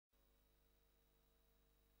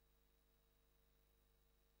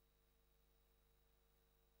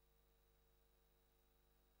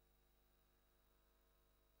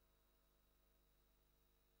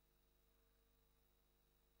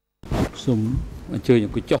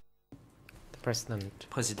President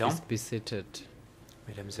Président, is be seated.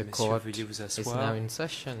 Mesdames The et messieurs, court veuillez vous is now asseoir. in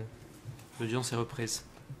session. L'audience est reprise.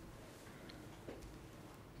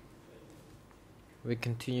 We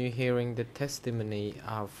continue hearing the testimony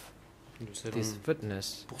of Nous this allons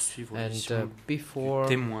witness. poursuivre And l'audition du before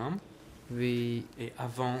témoin. we Et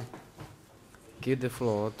avant give the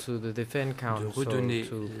floor to the defense de counsel redonner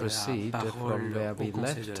to la proceed from parole where au we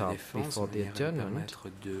Conseil de left la off Défense, before de the manière à lui adjournment, permettre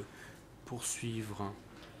de poursuivre,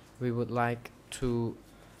 we would like to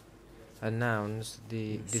announce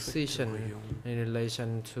the nous decision souhaiterions in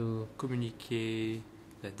relation to communiquer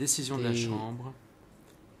la décision de la the Chambre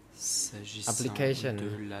s'agissant application de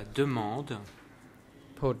la demande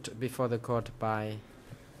put before the court by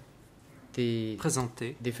the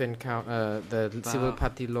présentée the par civil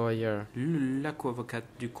party lawyer la co-avocate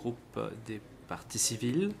du groupe des parties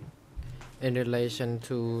civiles in relation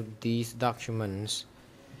to these documents,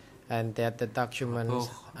 and that the documents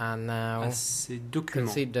are now à ces documents.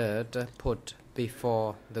 considered put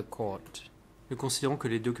before the court. Nous considérons que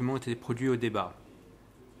les documents ont été produits au débat.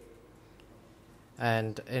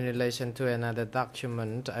 And in relation to another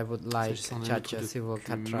document, I would like S'agissant d'un Judge autre Civil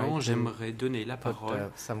document, Cartwright to j'aimerais donner la put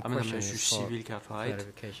parole some à Madame la questions juge for civile Cartwright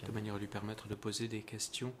clarification. de manière à lui permettre de poser des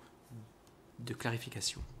questions de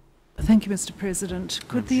clarification. Thank you, Mr. President.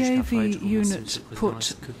 Could the Juge AV Cartwright, je vous remercie, unit Monsieur le Président.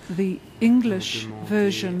 Est-ce put que the English demander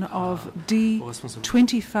version of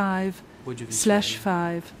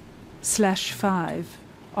D25/5/5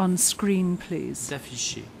 on screen, please?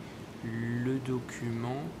 d'afficher le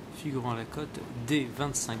document figurant la cote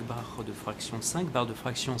D25 barre de fraction 5 barre de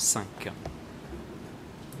fraction 5.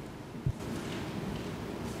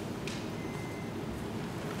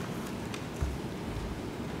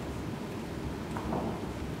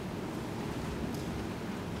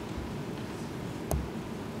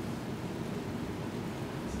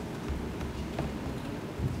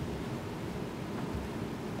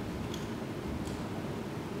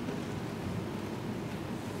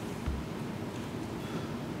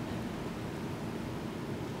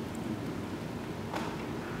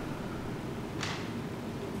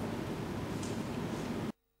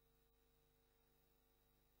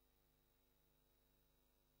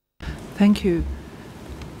 Thank you.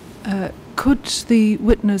 Could the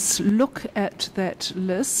witness look at that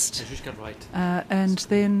list La juge Cartwright, and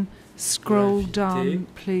then scroll inviter down,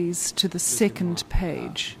 please, to the second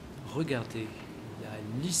page? regardez la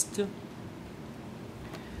liste. Et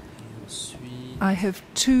ensuite, I have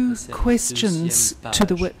two passer à la questions deuxième to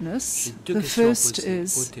the page. witness. J'ai deux The questions à first poser au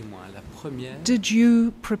is, témoin. La première, did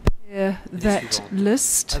you prepare la that suivante.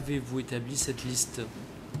 list? Avez-vous établi cette liste?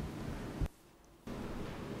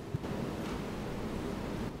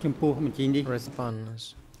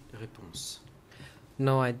 Response. Réponse.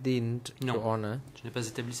 No, I didn't, Non. Your Honor. Je n'ai pas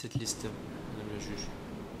établi cette liste, Madame la juge.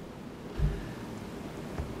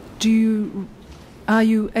 Are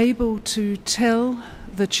you able to tell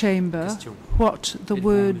the chamber Question. what the Êtes-vous,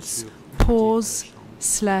 words monsieur, pause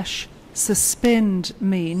portier de la Chambre, /suspend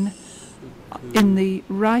mean ce in que the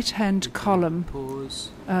right-hand column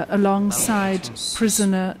pause alongside Pause.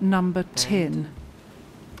 prisoner number 10?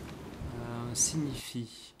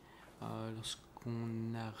 signifie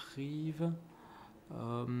lorsqu'on arrive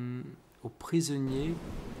au prisonnier,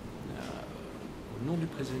 au nom du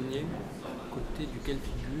prisonnier, à côté duquel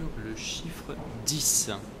figure le chiffre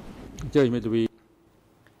 10.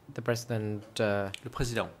 The President, Le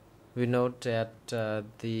président. we note that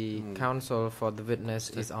the Nous counsel for the witness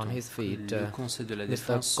is on his feet. Le Conseil de la Mr.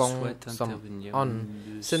 Défense Kong souhaite intervenir. on,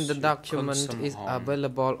 since the Monsieur document Kong is Som-on,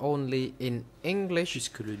 available only in English,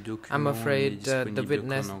 puisque le document I'm afraid n'est the disponible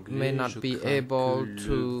witness qu'en anglais, may not je be crains able que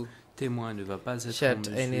to le témoin ne va pas être en shed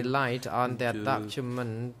any mesure light on that de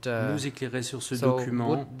document. nous éclairer sur ce So document.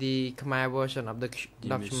 would the Khmer version of the Dit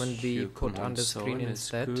document be Monsieur put on the screen Komandson,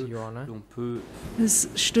 est-ce instead, que Your Honor? l'on peut Ms. faire en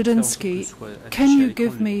sorte que Studinsky, soit affiché can à you l'écran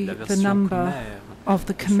give me la the version number khmer of the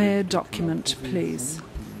de ce Khmer document? document, Pouvez-vous, please?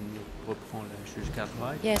 nous reprend la juge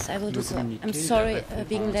Cartwright, Yes, I will do me so. communiquer I'm la sorry référence,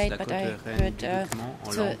 being la late, but cote I RN heard du document en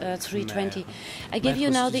to, langue 320. khmer. I give you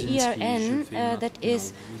Maître now the Studinsky, ERN je vais that maintenant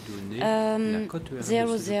is vous donner la cote ERN de ce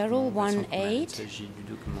document en version khmer. Il 0018 s'agit du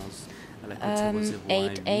document à la cote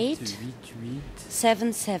 88 0018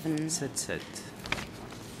 77. 77.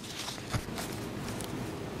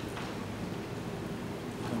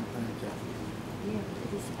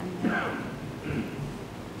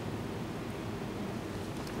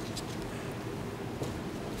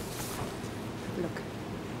 Look.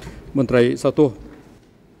 មន្ត្រីសោទោស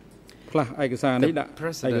ខ្លះឯកសារនេះ The ដាក់ឯក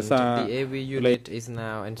President, សារ the AV unit is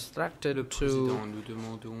now instructed Le to président, nous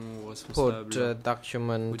demandons au put responsable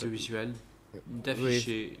document audiovisuel with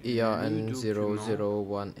d'afficher ERN le 0018 document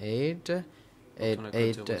portant la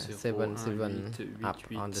cote 8877 up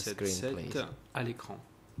on the screen, 01887 please. à l'écran.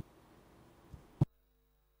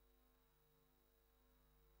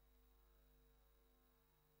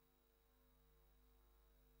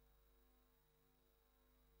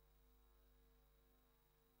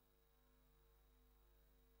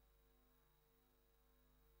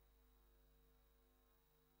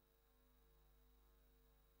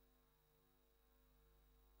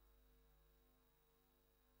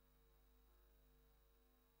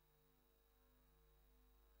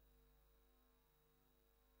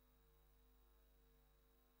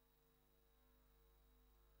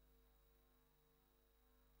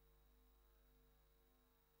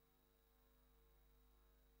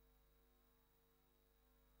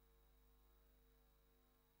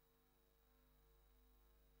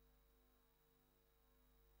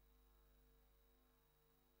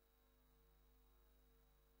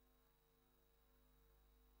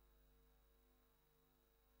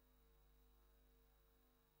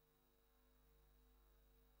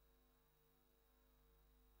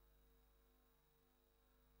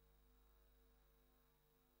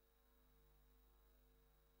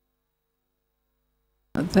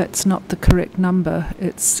 That's not the correct number.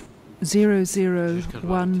 It's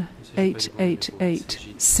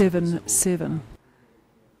 0018887.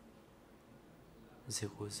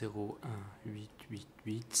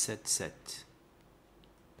 0018887.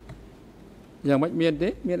 យ៉ាងម៉េចមានទេ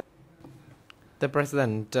មាន The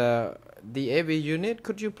President, the AV unit,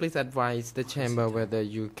 could you please advise the chamber whether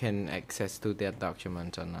you can access to that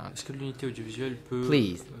document or not? Est-ce que l'unité audiovisuelle peut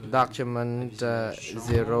Please, document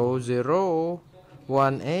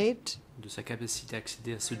 0018 de sa capacité à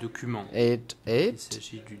accéder à ce document? 88 Il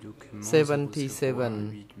s'agit du document 77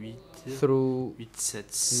 00188 through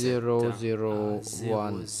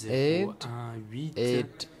 877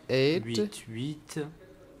 0018 88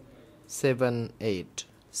 78.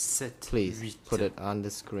 Please put it on the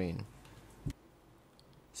screen.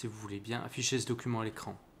 Si vous voulez bien, affichez ce document à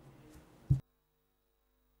l'écran.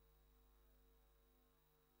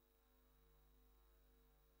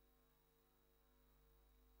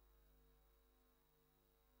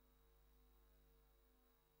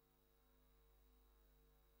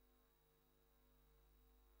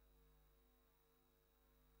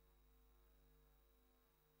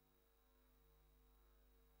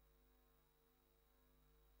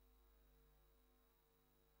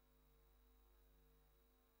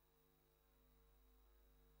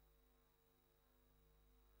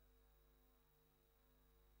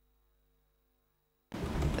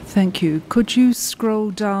 Thank you. Could you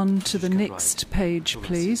scroll down to the next page,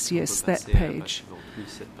 please? Yes, that page.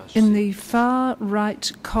 In the far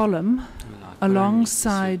right column,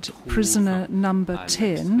 alongside prisoner number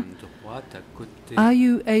 10, are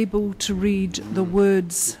you able to read the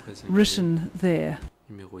words written there?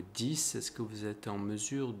 Numéro 10, est-ce que vous êtes en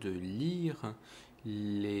mesure de lire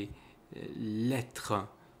les lettres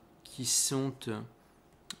qui sont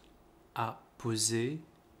apposées ?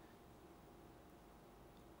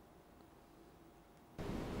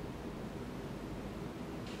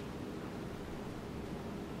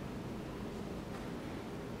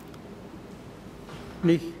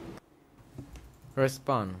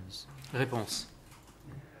 Response. Réponse.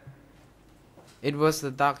 It was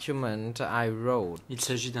the document I wrote. Il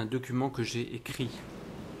s'agit d'un document que j'ai écrit.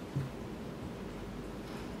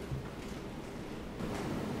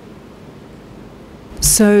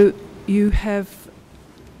 So you have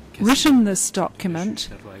written this document,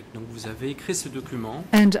 Donc vous avez écrit ce document.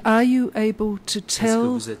 and are you able to Est-ce que tell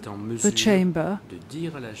vous êtes en mesure the chamber de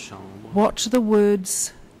dire à la chambre what the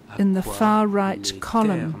words à in the quoi far right les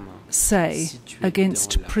column termes say situés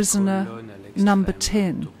against dans la prisoner colonne à l'extrême number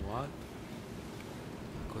 10? droite,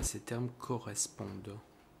 à quoi ces termes correspondent?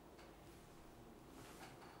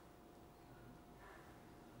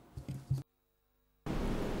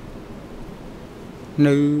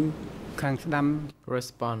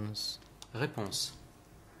 Response. Réponse.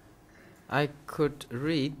 I could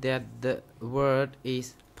read that the word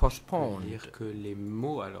is On peut postponed. dire que les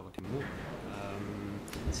mots, alors les mots,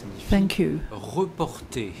 signifient Thank you.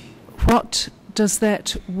 reporter. What does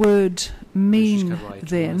that word mean Jusqu'à voir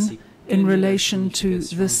then ainsi, in quelle est la relation to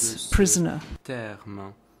signification de this ce prisoner?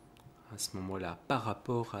 terme à ce moment-là par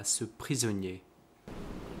rapport à ce prisonnier?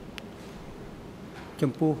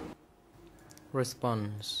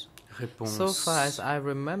 Response. Réponse. So far as I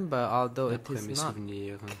remember, although it D'après is mes not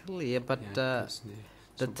souvenirs, clear, but bien que ce ne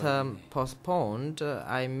the soit pas term donné. postponed,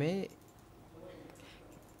 I may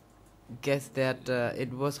guess that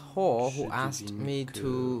it was Ho Je who asked devine me que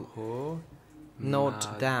to Ho note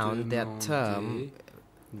down that term,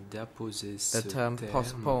 d'apposer the term le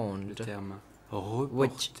postponed, terme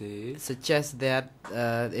which reporté, suggests that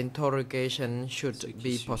interrogation ce should qui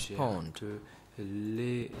be suggère postponed. que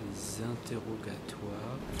les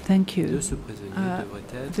interrogatoires Thank de you. ce prisonnier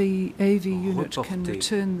devraient être The AV unit can reporté.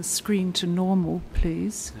 return the screen to normal,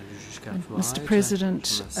 please. le juge And Cartwright, Mr. President,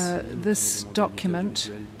 je remercie, this nous avons demandé document,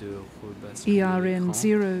 l'audiovisuel de rebasculer ERN l'écran. 001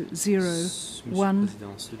 Monsieur le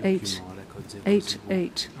Président, ce document à la code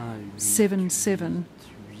 8877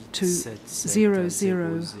 to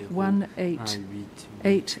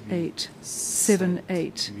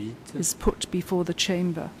 00188878 is put before the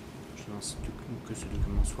chamber. Je lance que ce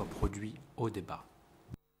document soit produit au débat.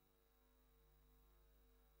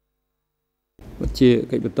 វជា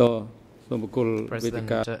កិច្ចបន្តសូមបកគលវេទិ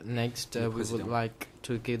កា President, next we would like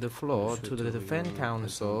to give the floor to the defense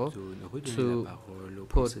counsel to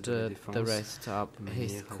put the rest of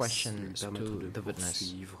his questions to the witness.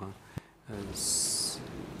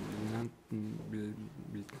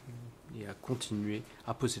 Et à continuer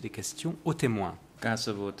à poser des questions aux témoins.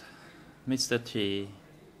 Kasavut, Mr. T,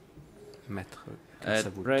 Maître at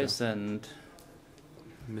Kasavut, present,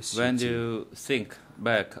 Monsieur when T, you think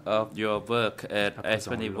back of your work at à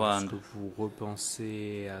présent, S21, lorsque vous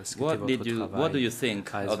repensez à ce qu'était what votre do travail you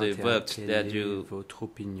think à of the S21, work quelle that est you votre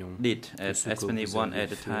opinion did de at ce que vous S21 avez at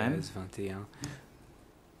the fait à time? S21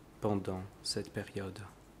 pendant cette période?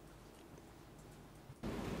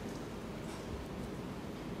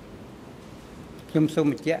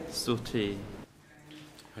 Suti,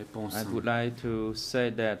 Réponse. I would like to say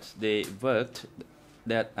that the work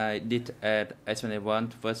that I did at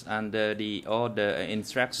S21 was under the order and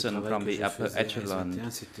instruction from the upper echelon.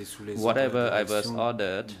 Whatever I was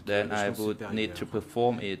ordered, then I would need to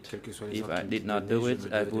perform it. If I did not do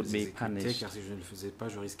it, I would be punished.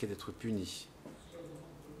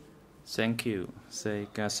 Thank you, say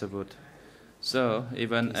Kasabut. So,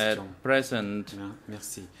 even at present,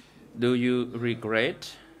 do you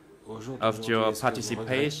regret of your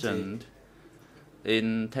participation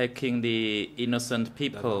in taking the innocent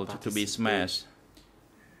people to be smashed?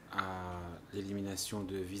 À l'élimination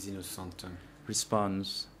de vies innocentes.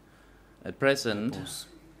 Response. At present,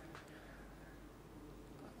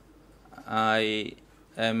 I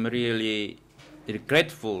am really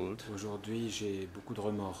regretful Aujourd'hui, j'ai beaucoup de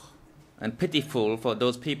remords. and pitiful for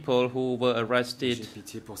those people who were J'ai arrested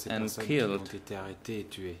pitié pour ces and personnes killed. qui ont été arrêtées et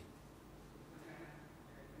tuées.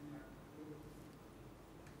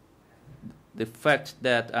 The fact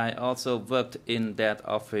that I also worked in that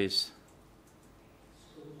office.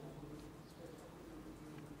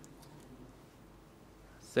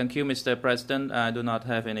 Thank you, Mr. President. I do not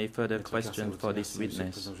have any further Maître questions Carcavout, for this merci, Monsieur le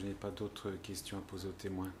witness. Président. Je n'ai pas d'autres questions à poser aux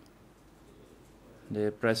témoins. The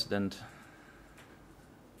President.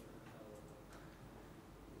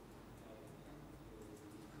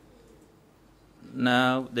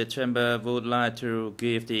 Now, the Chamber would like to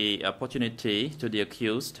give the opportunity to the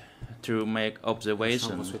accused to make La Chambre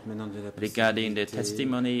observations souhaite maintenant donner la regarding the possibilité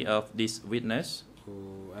testimony of this witness.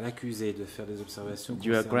 à l'accusé de faire des observations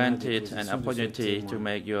You are concernant les granted positions an de ce opportunity to témoin,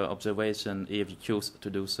 make your observation if you choose to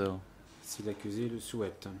do so. si l'accusé le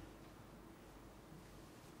souhaite.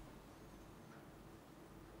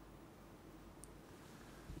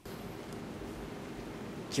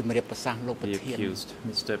 The accused,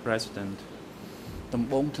 Mr. President.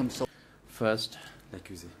 First,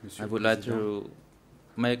 L'accusé. Monsieur I le would like Président, to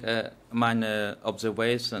make a minor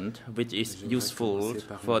observation which is J'aimerais useful commencer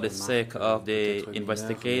par for une the sake remarque, of the peut-être mineure,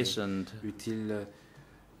 investigation utile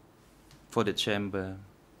for the chamber.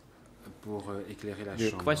 pour éclairer la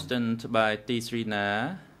The Chambre. question by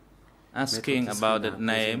Tisrina asking Maître about Tisrina the a posé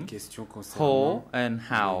name, une question who concernant and le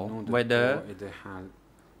how, nom de whether Ho et de Hal.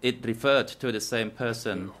 it referred to the same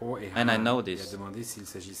person. Ho et And I Hal. know Il a this. demandé s'il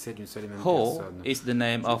s'agissait d'une seule et même Ho personne. is the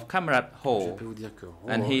name of Comrade Je Ho, peux vous dire que Ho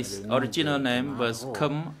and est his le nom original de name camarade was Ho,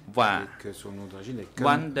 Kum Wa. et que son nom d'origine est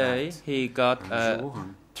One day Kum he got Wat. a Un jour,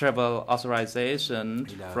 travel authorization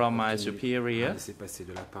il a from my obtenu un superior, laissez-passer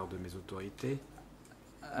de la part de mes autorités.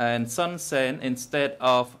 and Sun Sen, instead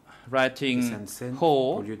of writing Sen,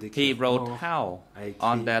 Ho, au lieu he d'écrire wrote Ho, How a écrit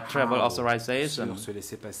on that travel How authorization. sur ce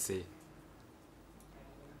laissez-passer.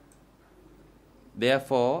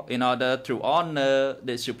 Therefore, in order to honor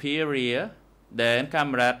the superior, then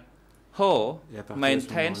Comrade Ho Et à partir de ce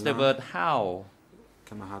maintains the moment-là, word How.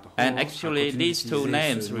 camarade Ho And a actually, continué these two d'utiliser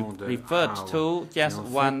names ce nom de referred How. to just Mais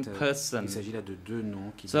en one fait, person. Il s'agit là de deux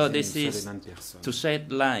noms qui So désignent this une is seule et même personne. To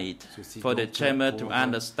shed light Ceci for the donc chamber to pour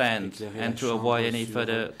understand éclairer and la to Chambre avoid any sur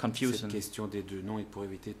further cette confusion. question des deux noms et pour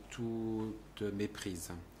éviter toute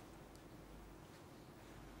méprise.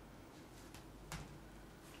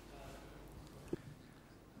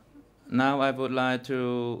 Now I would like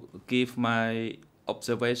to give my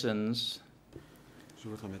observations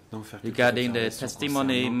regarding the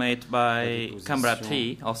testimony made by Camarade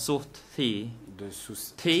T or Sous T.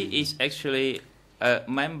 T is actually a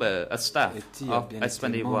member, a staff of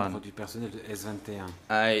S21.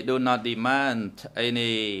 I do not demand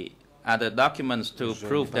any other documents to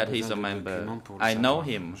prove that he's a member. I know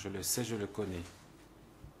him.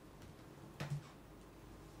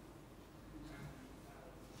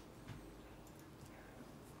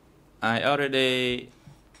 I already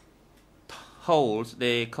told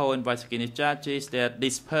the co-investigating judges that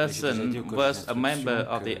this person was a member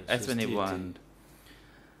of the S21.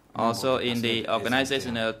 Also in the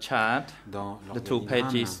organizational chart, the 2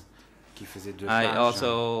 pages, I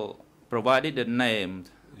also provided the name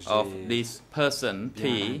of this person,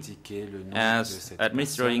 T, as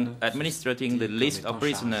administrating the list of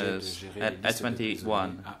prisoners at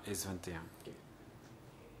S21.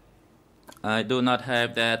 I do not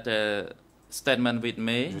have that statement with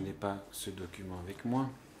me.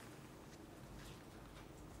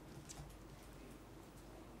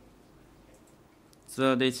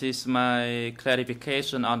 So this is my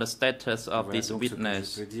clarification on the status of this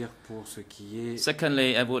witness.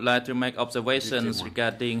 Secondly, I would like to make observations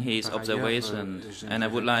regarding his observation, and I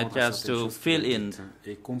would like just to fill in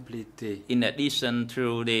addition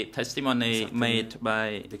to the testimony made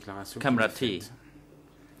by Camarade T.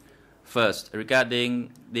 First,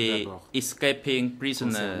 regarding the escaping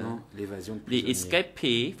prisoner. The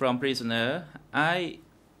escapee from prisoner, I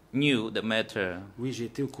knew the matter.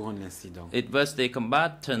 It was the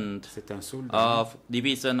combatant of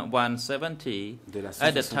Division 170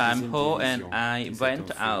 at the time Ho and I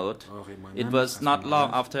went out. It was not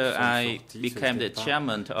long after I became the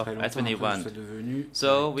chairman of S21.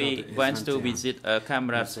 So we went to visit a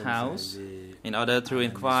comrade's house in order to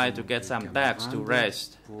inquire to get some bags to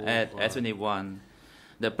rest at S21.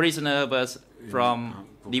 The prisoner was from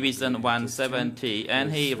Division 170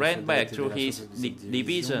 and he ran back to his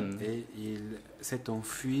division,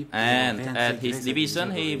 and at his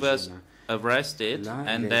division he was arrested,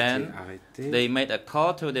 and then they made a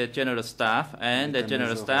call to the general staff, and the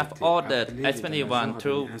general staff ordered S21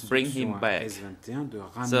 to bring him back.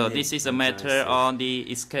 So this is a matter on the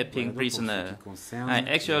escaping prisoner. I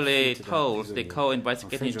actually told the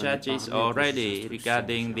co-investigating judges already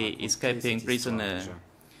regarding the escaping prisoner.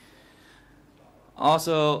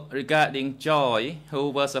 Also, regarding Joy, who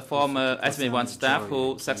was a former S21 staff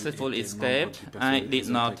who successfully escaped, I did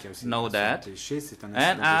not know that.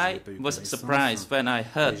 And I was surprised when I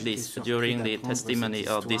heard this during the testimony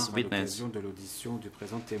of this witness.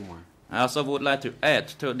 I also would like to add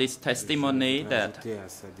to this testimony that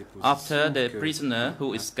after the prisoner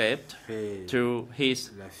who escaped to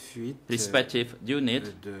his respective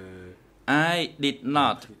unit, I did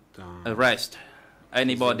not arrest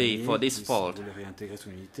anybody for this fault.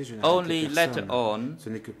 Only later on,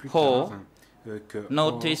 Ho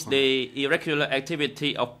noticed the irregular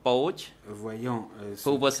activity of Poch,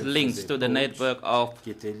 who was linked to the network of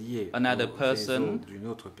another person,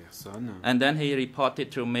 and then he reported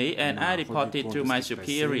to me, and I reported to my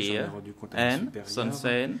superior, and Son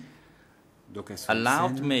Sen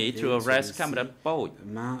allowed me to arrest Camarade Poch,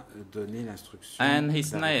 and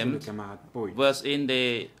his name was in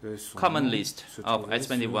the common list of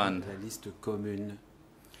S21.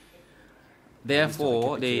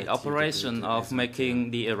 Therefore, the operation of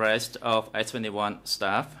making the arrest of S21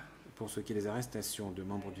 staff,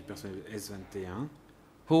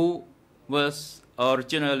 who was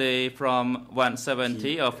originally from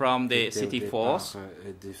 170 or from the city force,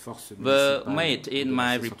 were made in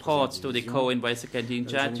my reports to the co-investigating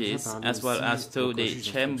judges as well as to the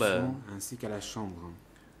chamber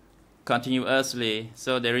continuously,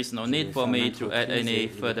 so there is no need for me to add any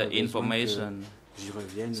further information.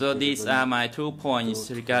 So these are my 2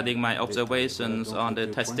 points regarding my observations on the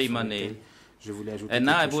testimony. And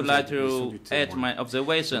now I would like to add my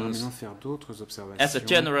observations as a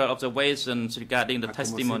general observations regarding the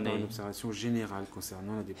testimony.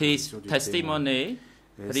 His testimony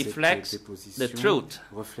reflects the truth,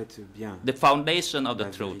 the foundation of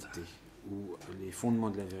the truth.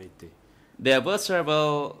 There were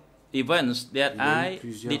several events that I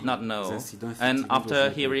did not know, and after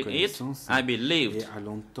hearing it, I believed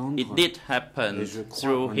it did happen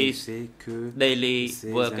through his daily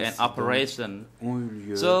work and operation.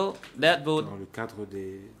 So that would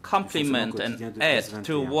complement and add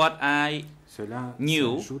to what I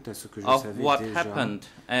knew of what happened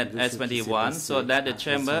at S21, so that the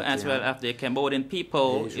chamber as well as the Cambodian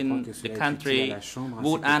people in the country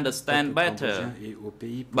would understand better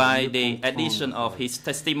by the addition of his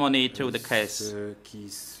testimony to the case.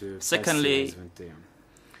 Secondly,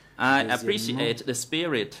 I appreciate the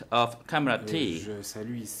spirit of camaraderie,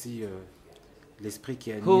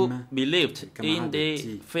 who believed in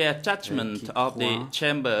the fair judgment of the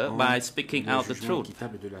chamber by speaking out the truth.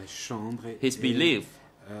 His belief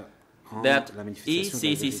that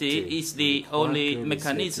ECCC is the only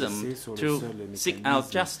mechanism to seek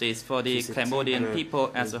out justice for the Cambodian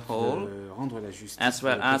people as a whole, as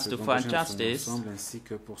well as to find justice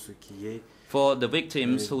for the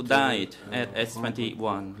victims who died at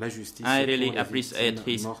S21. I really appreciate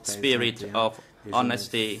his spirit of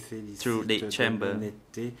honesty through the chamber.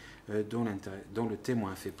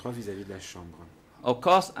 Of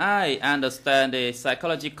course, I understand the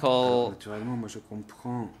psychological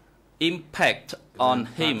impact on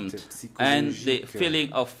him and the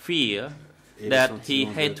feeling of fear that he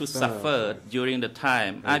had to suffer during the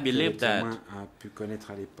time. I believe that.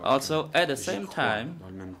 Also, at the same time,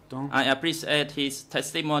 I appreciate his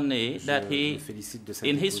testimony that he,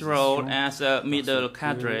 in his role as a middle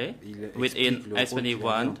cadre within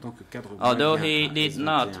S21, although he did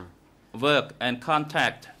not work and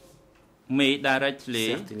contact me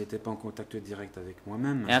directly,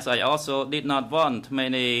 as I also did not want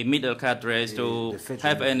many middle cadres to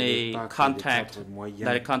have any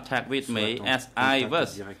direct contact with me, as I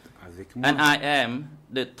was and I am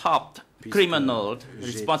the top criminal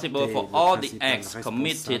responsible for all the acts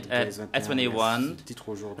committed at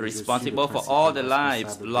S21, responsible for all the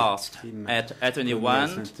lives lost at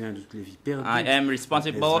S21. I am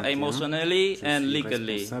responsible emotionally and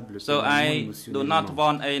legally. So I do not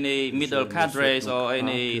want any middle cadres or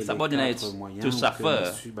any subordinates to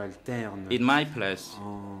suffer in my place.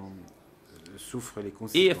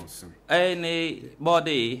 If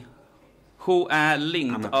anybody who are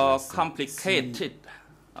linked or complicated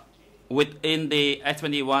within the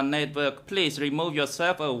S21 network, please remove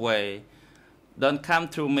yourself away. Don't come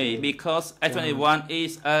to me, because S21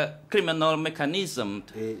 is a criminal mechanism.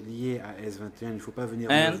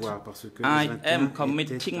 And I am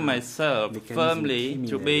committing myself firmly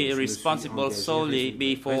to be responsible solely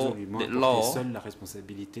before the law,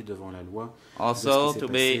 also to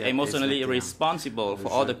be emotionally responsible for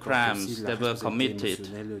all the crimes that were committed.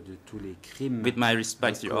 With my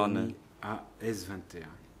respect, Your Honor.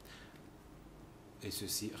 Et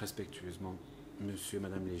ceci respectueusement, Monsieur,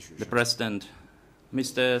 Madame les juges. The President,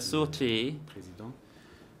 Mr. Suti,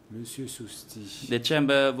 Monsieur Sousti, the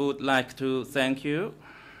Chamber would like to thank you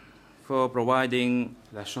for providing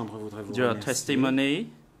your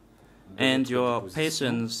testimony and your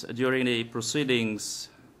patience during the proceedings.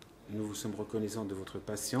 Nous vous sommes reconnaissants de votre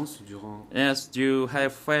patience durant As you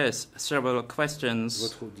have faced several questions,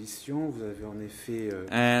 votre audition, vous avez en effet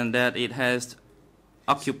and that it has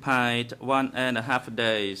occupied 1.5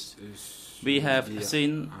 days. We have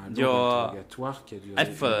seen your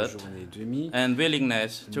effort and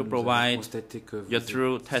willingness to provide your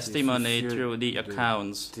true testimony through the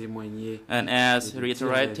accounts, and as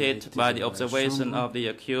reiterated by the observation of the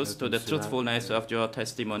accused to the truthfulness of your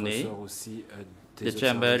testimony, the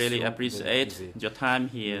Chamber really appreciates your time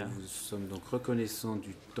here.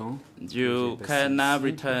 You can now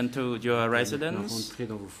return to your residence,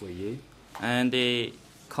 and the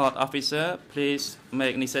court officer, please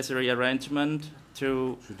make necessary arrangement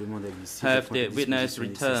to have the witness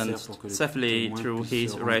returned safely to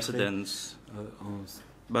his residence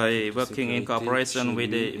by working in cooperation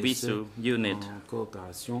with the VISU unit.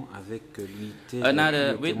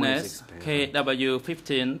 Another witness,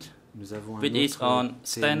 KW15, which is on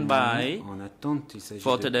standby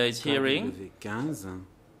for today's hearing.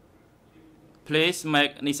 Please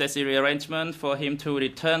make necessary arrangement for him to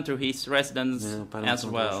return to his residence as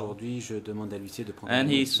well. And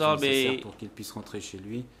he shall be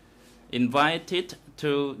invited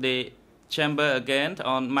to the chamber again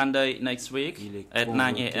on Monday next week at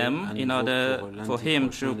 9 a.m. in order for him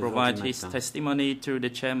to provide his testimony to the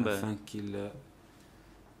chamber.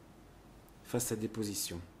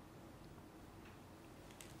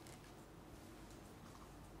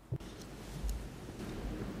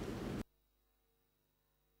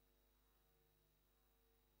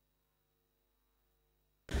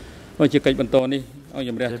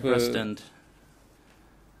 The President.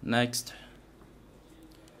 Next,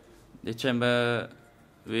 the chamber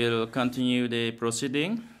will continue the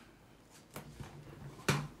proceeding.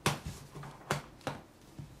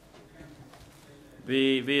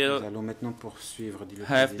 We will Nous allons maintenant poursuivre, dit le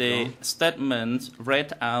have président, the statements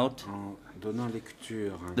read out, en donnant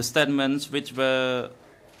lecture the statements which were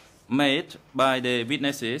made by the de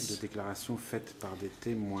witnesses. déclarations faites par des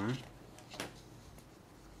témoins.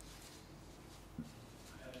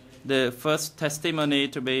 The first testimony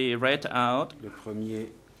to be read out Le premier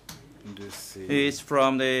de ces is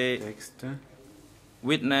from the textes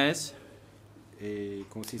witness et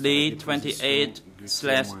consiste en la déposition du témoin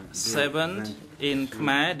D28/7 in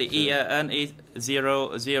Khmer. The EIN is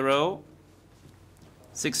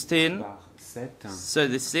 0016 7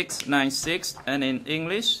 3696, and in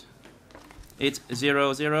English it's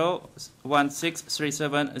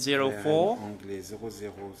 00163704. anglais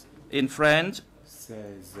 0016 In French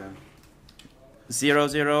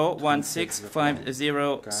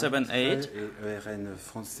 00165078. et ERN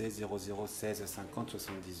français 0016 50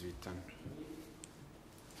 78.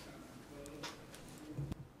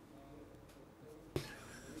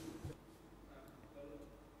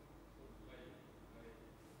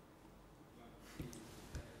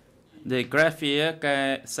 The graphier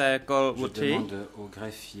Sakol Je Wuthi, demande au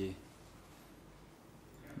greffier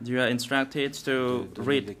you are instructed to de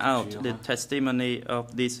read lecture out the testimony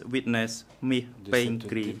of this witness, Mi de Peng cette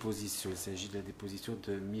Kri. déposition. Il s'agit de la déposition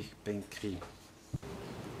de Mich Penkri.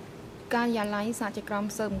 ការិយាល័យសាកចក្រម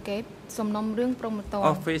ស៊ើបអង្កេតសំណុំរឿងព្រហ្មទណ្ឌ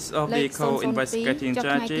Office of the Co-Investigating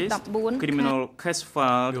Judges, Criminal Case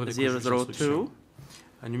File Bureau des juges 002, d'instruction.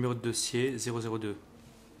 Un numéro de dossier 002.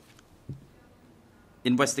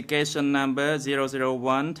 Investigation number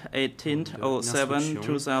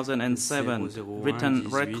 001-1807-2007, written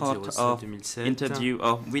record of interview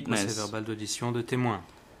of Procès witness. verbal d'audition de témoins.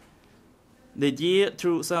 The year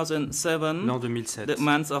 2007, L'an 2007. the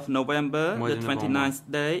month of November, Mois the de 29th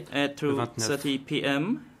day at 2:30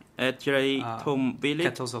 p.m. at Jai À Thom Village,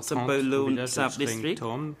 14h30, au Sampaloon village de Sub-District,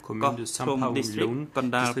 Tom, commune Koh de Thom Sampaoloon, District,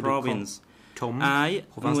 Kandal district de Province. Tom, I,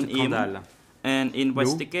 province Moon de Im, Kandal. an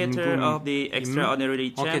investigator Nous, of the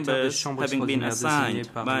extraordinary enquêteur des chambers, chambres having been extraordinaires assigned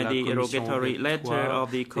désigné par by la the commission rogatory letter rectoire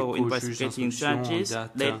of the des co-investigating co-juges d'instruction en judges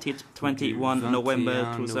date dated du 21 November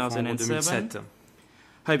 21 2007, 2007.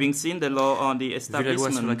 having seen the law on the Vu la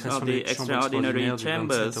loi sur la establishment création of des the chambres extraordinary extraordinaires du 27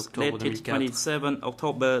 chambers octobre dated 2004, 27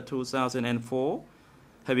 October 2004,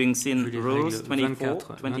 having seen vu les rules règles 24,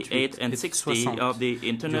 24, 28 and 60 60 of the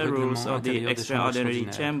internal du rules règlement of the intérieur des chambres extraordinary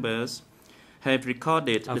extraordinaires, chambers, have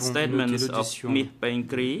recorded the avons statements noté of l'audition Mi Peng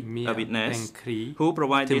Kri, Mi a witness, Peng Kri, who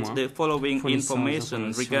provided témoin, the following fournissant information les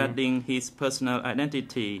informations regarding his personal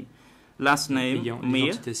identity. Last name, ayant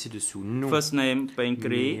Mir. l'identité ci-dessous. Nom, First name, Peng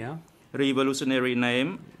Kri. Mir, Revolutionary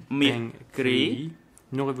name, Mir Peng Kri. Kri,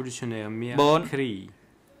 non révolutionnaire, Mir Born Kri,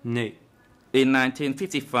 né In en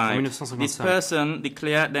 1955, this 1955. person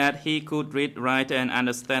declared that he could read, write, and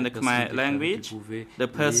understand the Khmer language. The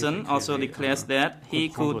person also declares that he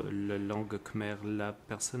could la langue khmer, la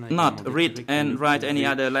personne a not également read déclaré and qu'il write any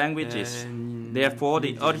pouvait, other languages. Therefore,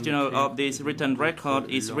 the original of this written record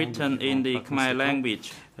is written in the Khmer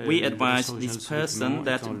language. We advise this person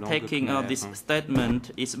that taking of this statement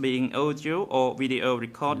is being audio or video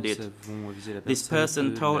recorded. This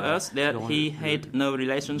person told us that he had no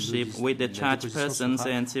relationship with the charged persons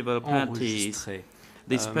and civil parties.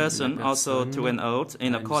 This person also took an oath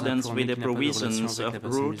in accordance with the provisions of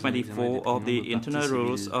Rule 24 of the internal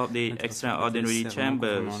rules of the extraordinary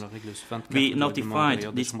chambers. We notified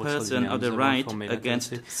this person of the right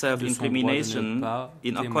against self-incrimination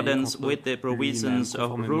in accordance with the provisions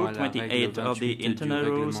of Rule 28 of the internal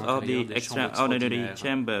rules of the extraordinary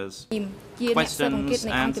chambers. ជាអ្នកស៊ើបអង្កេត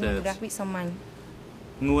នៃអង្គជំនុំរះវិសាមញ្ញ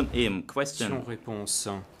Ngoon Im, question. Réponse.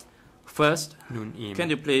 First, Nun Im. can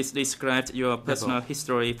you please describe your personal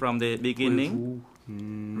history from the beginning?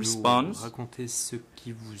 Pouvez-vous Response. nous raconter ce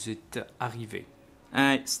qui vous est arrivé?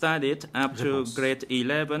 I studied up to Réponse. grade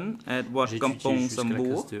 11 at Wat J'ai Kampong étudié jusqu'à la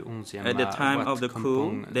Sambur. classe de 11e At the à time Wat of the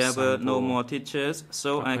Kampong coup, there were no Sambur. more teachers,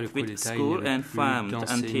 so Après I le coup quit d'État, school il n'y avait and plus farmed until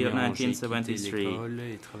d'enseignants. J'ai quitté 1973. l'école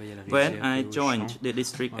et travaillé à la When rivière I et au joined champ. the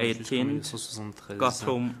District Jusqu'en 18 1973,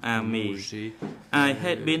 Gotham Army, j'ai, I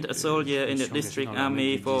had been a soldier in je the me suis District engagé dans l'armée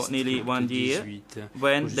Army du for district nearly 1 year. 18,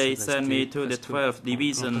 When où je they suis sent me resté to the presque 12th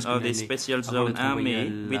Division presque of une the année Special avant Zone d'être envoyé Army, à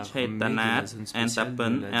which had l'armée de la Tanat zone and spéciale de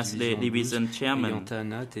Tapan la as the division division 12, chairman. ayant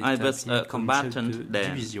Tanat et I was Tapin a comme chef combatant de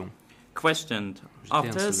then. division. Questioned. J'étais un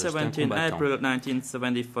After soldat, j'étais un 17 combattant. April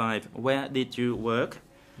 1975, where did you work?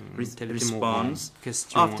 Quel était mon rang? Response.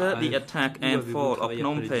 Question. After the attack Où and avez-vous fall of travaillé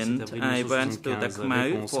Phnom après le Penh, 17 avril I went to 1975? Takmau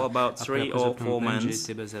Réponse. for about Après 3 la prise de or Phnom 4 Penh, j'ai months.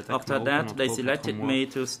 été basé à After Takmau that, pendant they 3 ou 4 selected mois me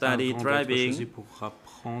to study avant d'être choisi driving. pour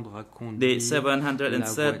apprendre the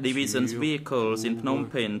 703rd Division's vehicles in Phnom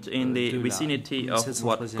Penh in the vicinity of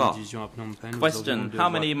Wat Kok? Question: how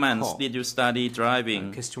many months did you study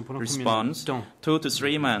driving? Response: 2 to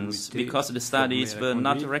 3 months, because the studies were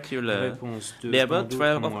not regular. There were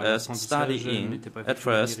 12 of us studying. At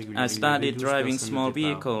first, I studied driving small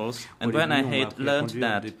vehicles, and when I had learned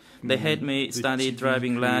that, they had me study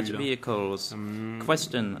driving large vehicles.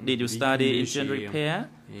 Question: did you study engine repair?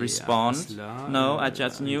 Response: no, I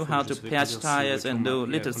just knew how to patch tires and do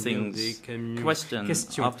little things. Question: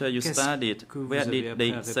 after you studied, where did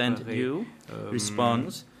they send you?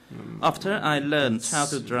 Response: after I learned how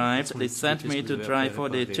to drive, they sent me to drive for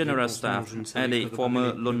the General Staff at the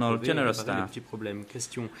former Lunol General Staff.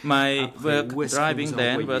 My work driving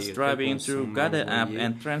then was driving to gather up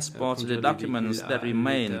and transport the documents that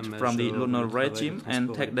remained from the Lunol regime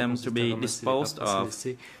and take them to be disposed of.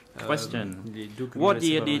 Question: what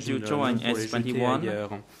year did you join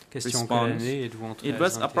S21? Response: it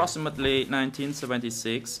was approximately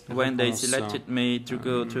 1976 when they selected me to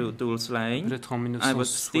go to Tuol Sleng. I was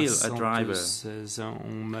still a driver.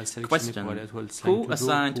 Question: who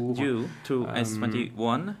assigned you to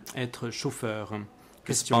S21?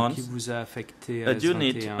 Response: a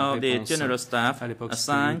unit of the General Staff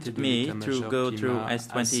assigned me to go to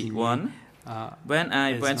S21. When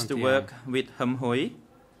I went to work with Hum Hoi,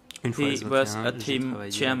 he was a team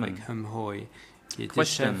chairman.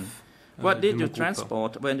 Question: what did you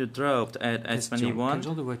transport when you drove at S21?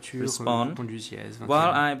 Response: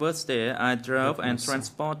 while I was there, I drove and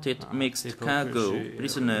transported mixed cargo,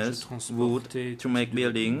 prisoners, wood to make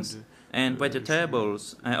buildings, and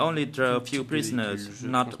vegetables. I only drove few prisoners,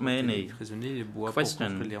 not many.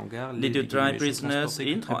 Question: did you drive prisoners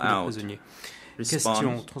in or out?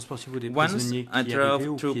 Response: once I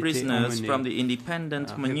drove 2 prisoners from the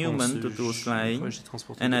independent monument to Tuol Sleng,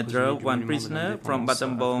 and I drove 1 prisoner from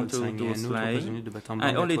Battambang to Tuol Sleng.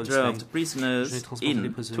 I only drove the prisoners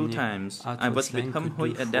in 2 times. I was with Hum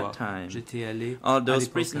Hoi at that time. All those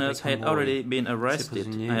prisoners had already been arrested.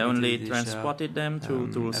 I only transported them to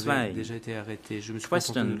Tuol Sleng.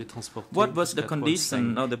 Question: what was the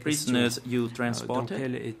condition of the prisoners you transported?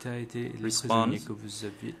 Response: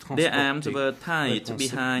 their arms were tied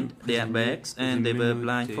behind their backs and they were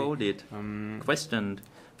blindfolded. Question: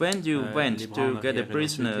 when you went to get the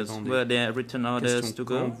prisoners, were there written orders to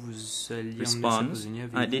go? Response: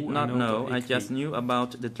 I did not know, I just knew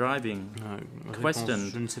about the driving.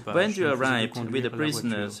 Question: when you arrived with the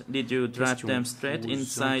prisoners, did you drive them straight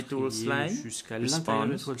inside Tuol Sleng?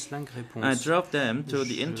 Response: I drove them to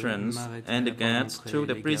the entrance and the guards took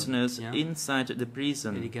the prisoners inside the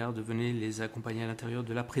prison.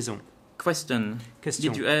 Question: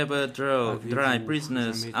 did you ever drive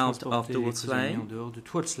prisoners out of Tuol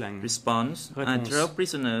Sleng? Response: I drove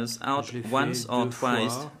prisoners out once or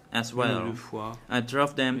twice as well. I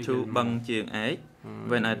drove them to Bang Cheung Ek.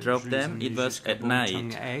 When I drove them, it was at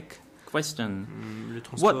night. Question: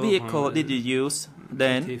 what vehicle did you use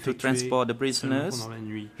then to transport the prisoners?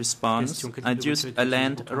 Response: I used a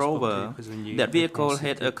Land Rover. That vehicle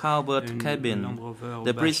had a covered cabin.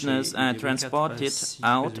 The prisoners I transported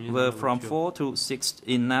out were from 4 to 6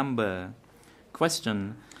 in number.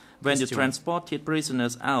 Question: when you transported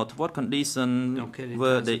prisoners out, what condition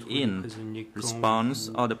were they in?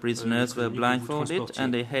 Response: all the prisoners were blindfolded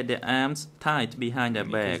and they had their arms tied behind their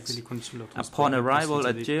backs. Upon arrival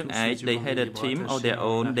at Cheung Ek, they had a team of their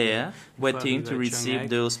own there, waiting to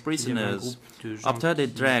receive those prisoners. After they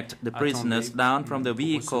dragged the prisoners down from the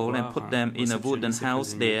vehicle and put them in a wooden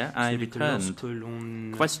house there, I returned.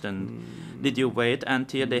 Question: did you wait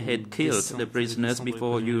until they had killed the prisoners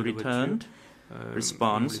before you returned?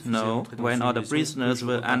 Response: no. When all the prisoners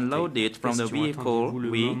were unloaded from the vehicle,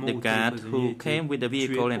 we, the guard who came with the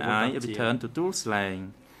vehicle, and I returned to Tuol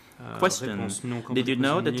Sleng. Question: did you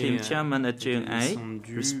know the team chairman at Cheung Ek?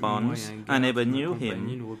 Response: I never knew him.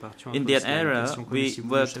 In that era, we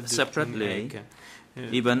worked separately.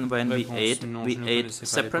 Even when we ate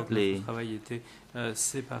separately.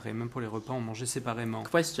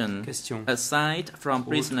 Question: aside from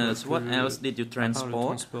prisoners, what else did you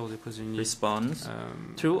transport? Response: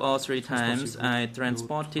 2 or 3 times I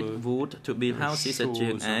transported wood to build houses at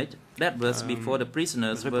Cheung Ek. That was before the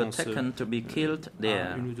prisoners were taken to be killed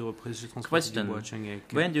there. Question: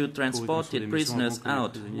 when you transported prisoners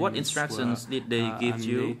out, what instructions did they give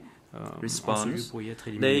you? Response: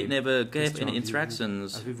 they never gave any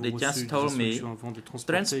instructions. They just told me,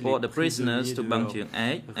 transport the prisoners to Bang Cheung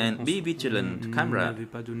Ek and be vigilant, camarade.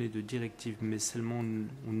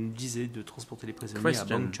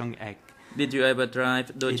 Question: did you ever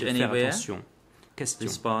drive Dodge anywhere? Question.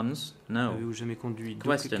 Response, no. Avez-vous jamais conduit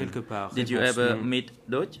Question. quelque part? Did you Réponse, ever non. meet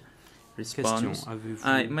Dutch? Response, Question. Avez-vous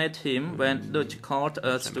I met him when Dutch called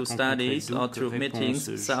us jamais to rencontré studies or Duc? to Réponse,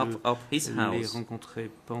 meetings south of his l'ai house.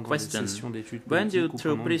 rencontré pendant des Question. sessions d'études When you politiques ou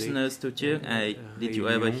threw pendant des prisoners to Chiang Ai, did you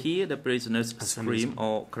ever réunions hear the prisoners à sa scream maison.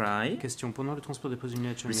 or cry? Question. Pendant le transport des prisonniers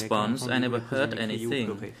à Chiang Mai, Response, I never heard anything.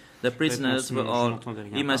 The prisoners were all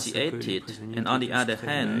emaciated, and on the other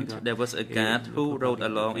hand, there was a guard who rode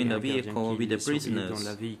along in the vehicle with the prisoners.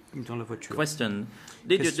 Question,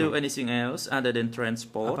 did you do anything else other than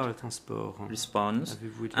transport? Response,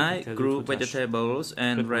 I grew vegetables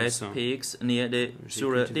and raised pigs near the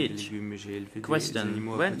Sura ditch. Question,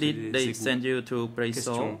 when did they send you to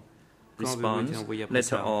Preso? Response,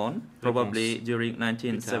 later on, probably during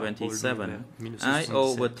 1977, I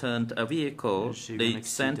overturned a vehicle. They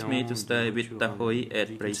sent me to stay with Tahoe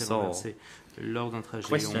at Preso.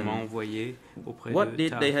 Question, what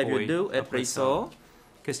did they have you do at Preso?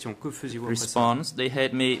 Question, que faisiez-vous après ça? Response, they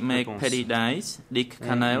had me make Réponse. paddy dyes, dig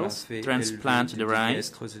canals, transplant the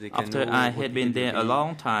rice. After I had been there a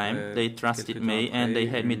long time, they trusted me and they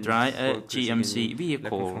had me drive a GMC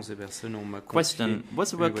vehicle. Question,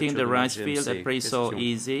 was working the rice field at Preso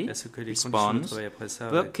easy? Response,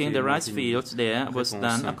 working the rice fields there was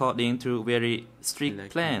done according to very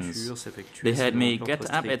strict plans. They had me get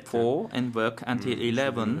up at 4 and work until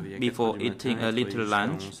 11 before eating a little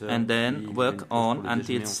lunch and then work on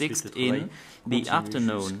until 6 in the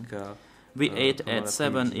afternoon. We ate at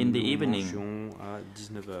 7 in the evening.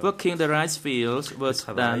 Working the rice fields was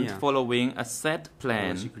done following a set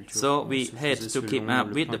plan, so we had to keep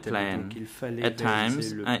up with the plan. At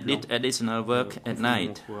times, I did additional work at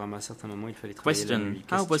night. Question,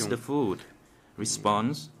 how was the food?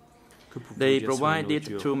 Response, they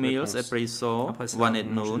provided 2 meals at Preso, one at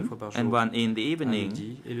noon and one in the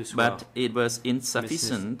evening, but it was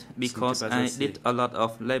insufficient because I did a lot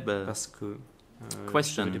of labor.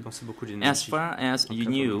 Question, as far as you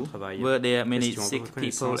knew, were there many sick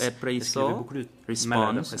people at Preso?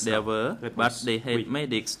 Response, there were, but they had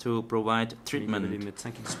medics to provide treatment.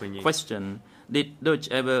 Question, did Dutch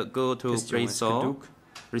ever go to Preso?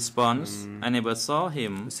 Response, I never saw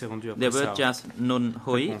him. There were just Nun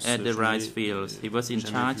Hui at the rice fields. He was in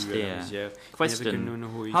charge there.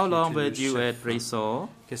 Question, how long were you at Preso?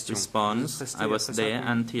 Response, I was there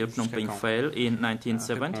until Phnom Penh fell in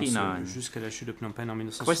 1979.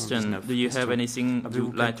 Question, do you have anything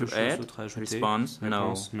you'd like to add? Response,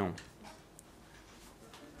 no.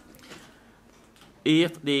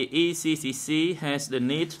 If the ECCC has the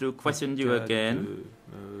need to question you again,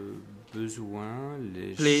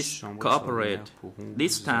 please cooperate.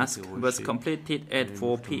 This task was completed at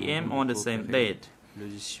 4 p.m. on the same date.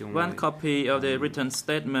 One copy of the written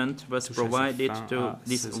statement was provided to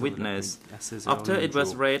this witness. After it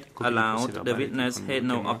was read aloud, the witness had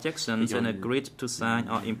no objections and agreed to sign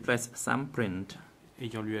or impress some print.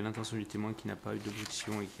 Ayant lu à l'intention du témoin qui n'a pas eu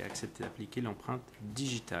d'objection et qui a accepté d'appliquer l'empreinte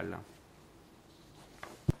digitale.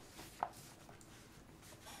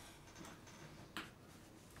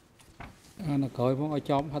 The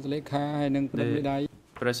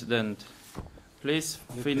President, please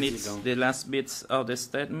finish the last bits of the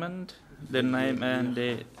statement, the name and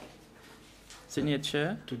the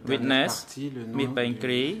signature. Witness, Mih Bang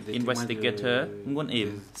Kri, investigator Nguyen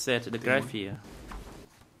Im, said the graphier.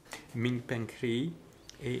 Minh Peng Kri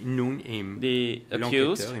et Nguyen Im. The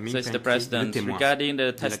accused, says the President, regarding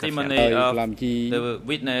the testimony of the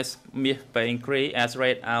witness Mih Bang Kri as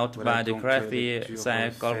read out by the graphier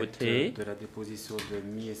Sai Kolwiti,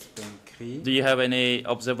 do you have any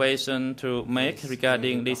observation to make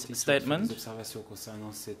regarding this statement?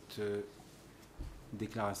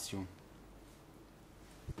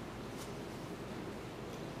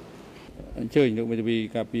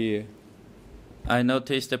 I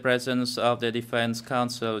notice the presence of the defense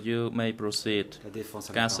counsel. You may proceed.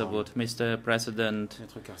 Karsavut, Mr. President,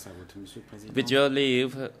 with your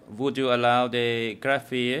leave, would you allow the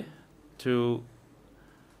graphier to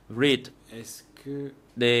read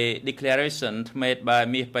the declaration made by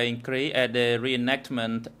Mih Bang Kri at the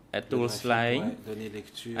reenactment at Tul's Line?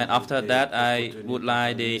 And after that, I would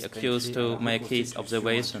like the accused to make his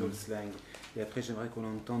observation. Et après, j'aimerais qu'on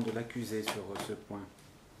entende de l'accusé sur ce point.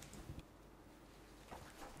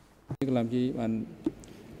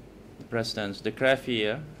 President, the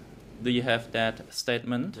graphier, do you have that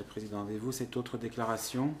statement? Le Président, avez-vous cette autre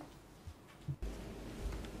déclaration?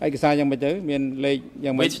 Which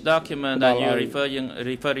document are you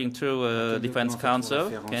referring to, Defense Counsel?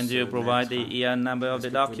 Can you provide the ER number of the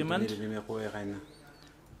document?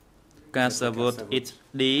 Karsavut, it's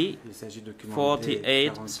D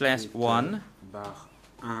 48/1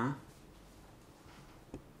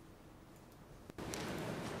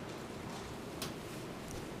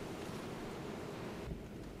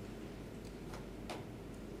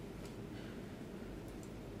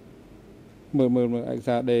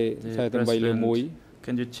 President,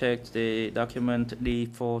 can you check the document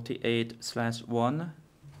D48/1?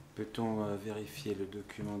 Peut-on vérifier le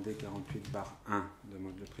document D48/1,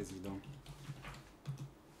 demande le président.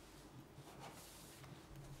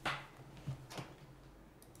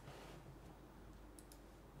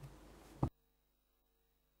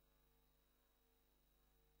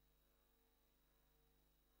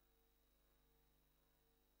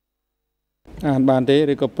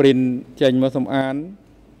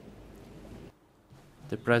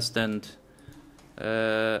 The President,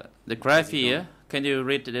 the graph here, can you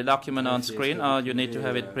read the document on screen or you need to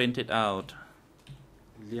have it printed out?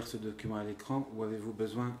 Lire ce document à l'écran ou avez-vous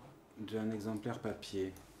besoin d'un exemplaire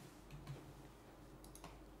papier?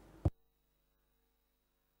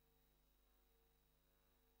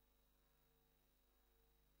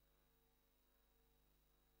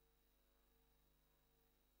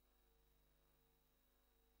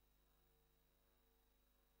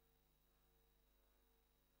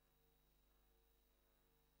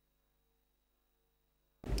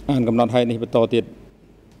 The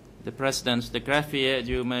President, the graph here,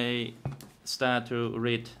 you may start to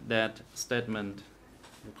read that statement.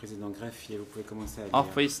 Le président greffier, vous pouvez commencer à lire.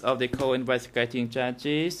 Office of the Co-Investigating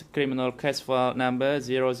Judges, Criminal Case File Number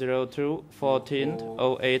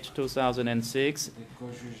 002-14-08-2006,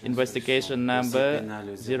 Investigation Number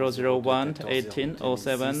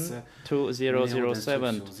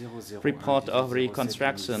 001-1807-2007, Report of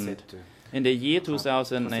Reconstruction. In the year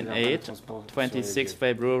 2008, 26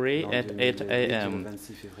 February at 8 a.m.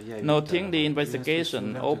 Noting the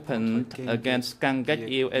investigation opened against Kang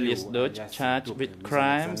Gach-il alias Dutch, charged with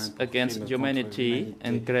crimes against humanity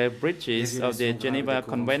and grave breaches of the Geneva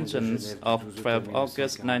Conventions of 12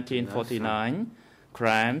 August 1949,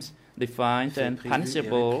 crimes defined and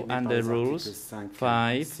punishable under Rules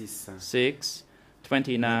 5, 6,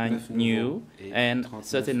 29 new and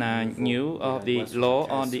 39 new of the Law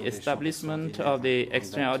on the Establishment of the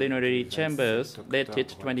Extraordinary Chambers,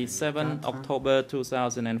 dated 27 October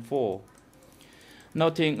 2004.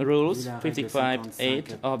 Noting Rules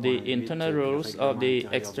 55.8 of the Internal Rules of the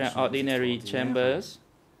Extraordinary Chambers,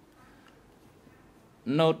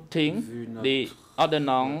 noting the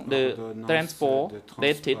ordonnance de transport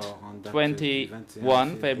dated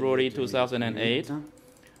 21 February 2008,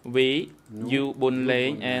 we, Yu Bun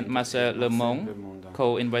Leng and Marcel Lemong,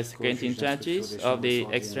 co-investigating judges of the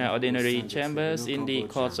Extraordinary Chambers in the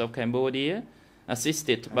Courts of Cambodia,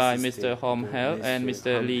 assisted by Mr. Hom Hel and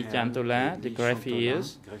Mr. Lee Chantola, the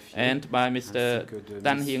greffiers, and by Mr.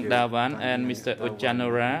 Tan Hing Davan and Mr.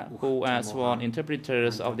 Ujjanora, who are sworn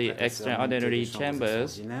interpreters of the Extraordinary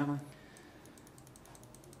Chambers,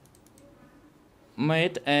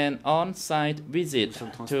 made an on-site visit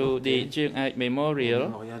to the Chiang Ai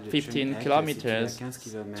Memorial, 15 kilometers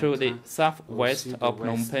to the southwest of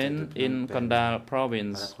Phnom Penh in Kandal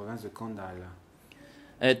province.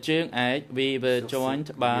 At Chiang Ai, we were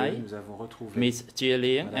joined by Ms. Chia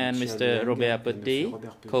Liang and Mr. Robert Petit,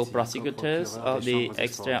 co-prosecutors of the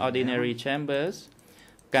Extraordinary Chambers,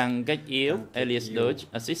 Kang Gach-il alias Dutch,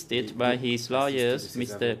 assisted by his lawyers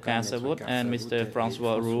Mr. Kasavut and Mr.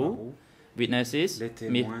 Francois Roux. Witnesses,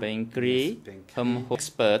 Ms. Peng Kri,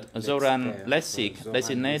 expert Zoran Lessig,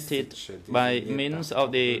 designated by means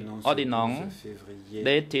of the ordonnance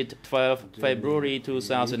dated 12 February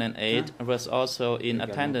 2008, was also in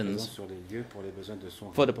attendance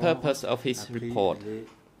for the purpose of his report.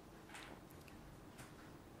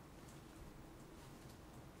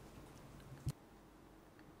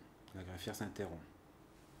 La greffière s'interrompt.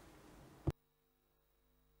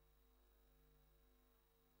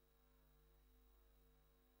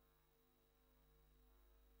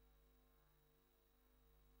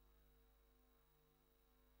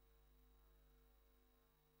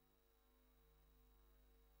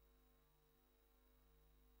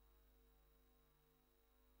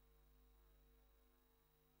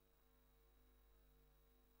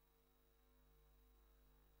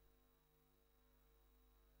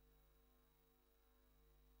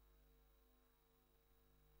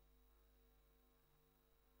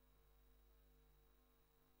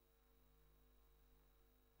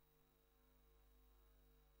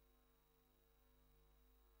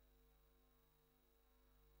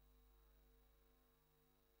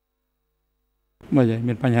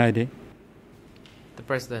 The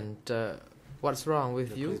President, what's wrong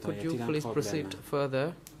with you? Could you please proceed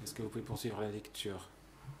further? Est-ce que vous pouvez poursuivre la lecture?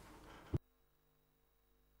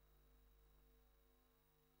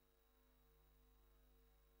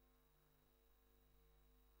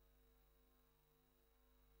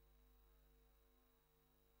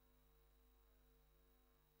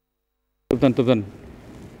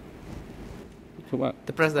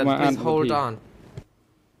 The President, please hold on.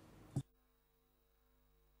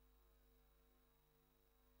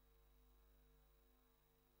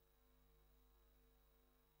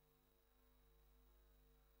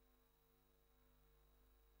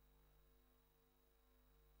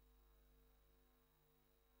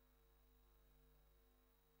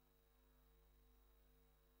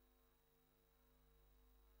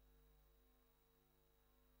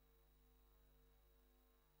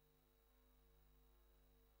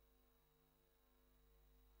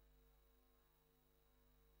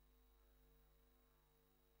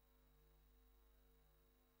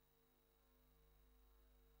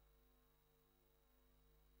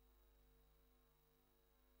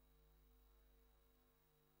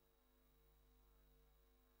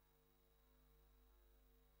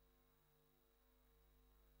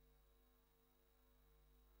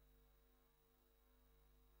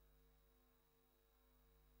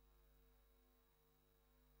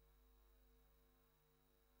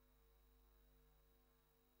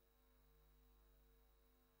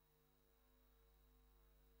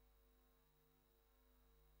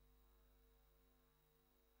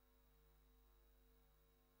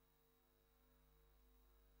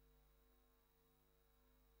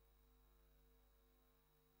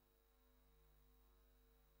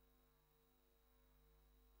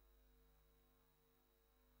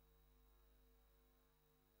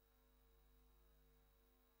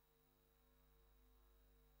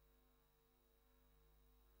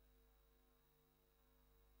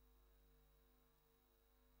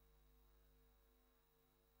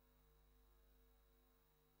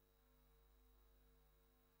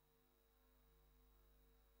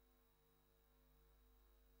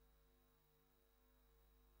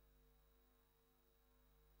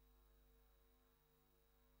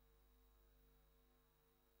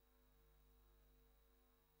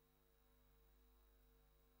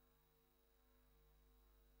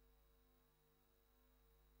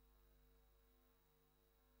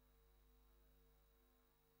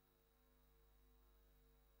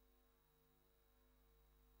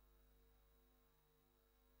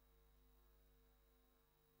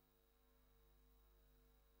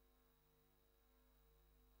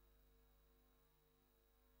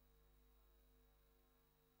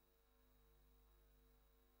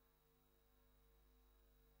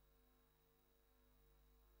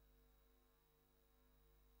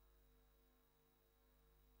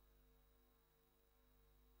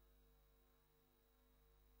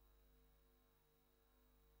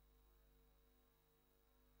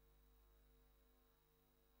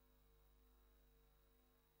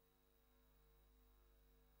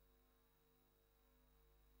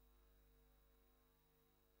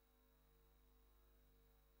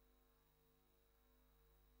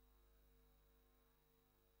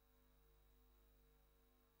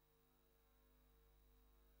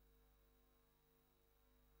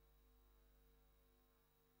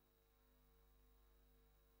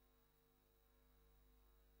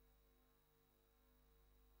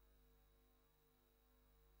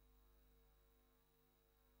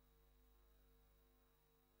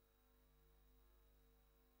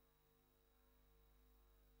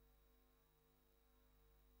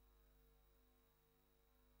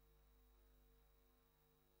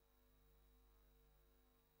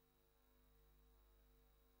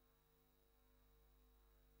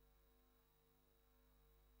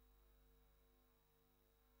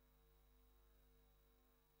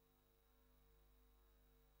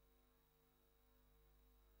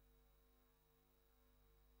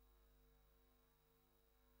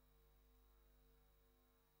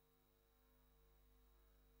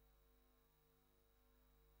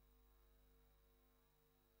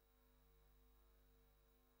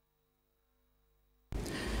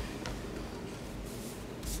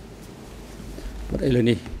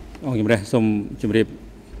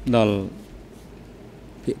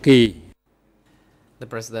 The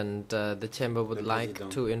President, the Chamber would like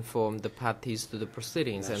to inform the parties to the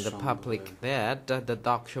proceedings and the public that the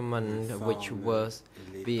document which was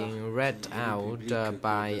being read out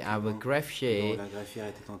by our greffier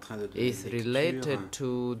is related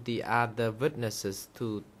to the other witnesses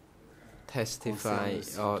to testify,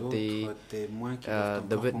 or the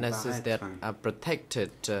witnesses that are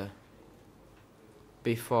protected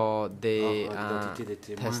before they are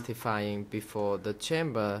testifying before the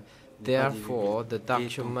chamber. Therefore, the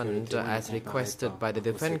document, as requested by the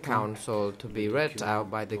defense counsel to be read out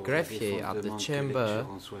by the greffier of the chamber,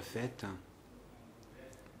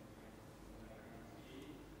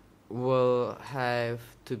 will have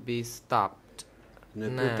to be stopped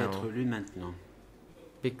now,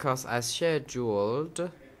 because as scheduled,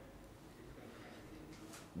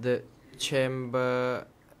 the chamber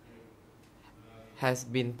has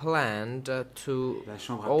been planned to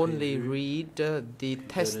only read the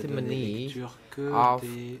testimony of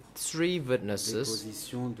 3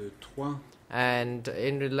 witnesses, and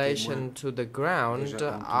in relation to the ground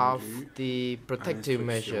of the protective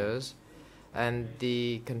measures and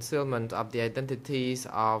the concealment of the identities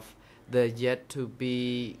of the yet to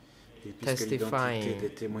be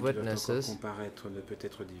testifying witnesses,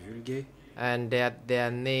 and that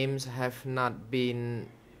their names have not been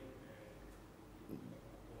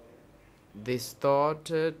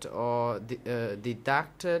distorted or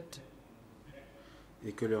deducted,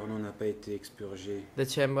 the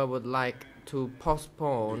chamber would like to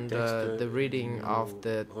postpone the reading of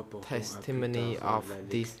the testimony of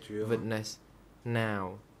this witness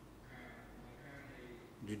now.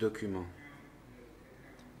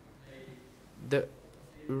 The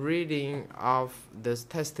reading of the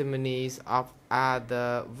testimonies of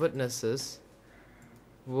other witnesses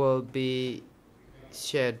will be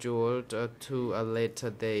scheduled to a later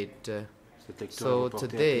date. So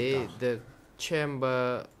today the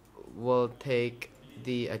chamber will take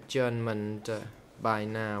the adjournment by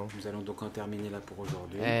now,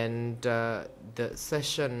 and the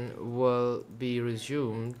session will be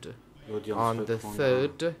resumed on the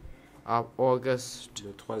 3rd of August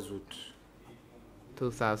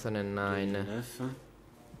 2009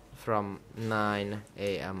 from 9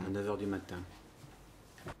 a.m.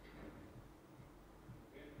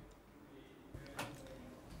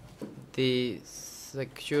 The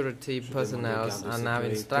security personnel are now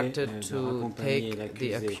instructed to take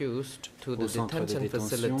the accused to the detention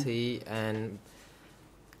facility and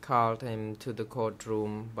called him to the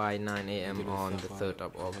courtroom by 9 a.m. on the 3rd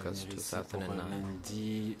of August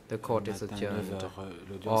 2009. The court is adjourned.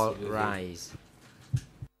 All rise.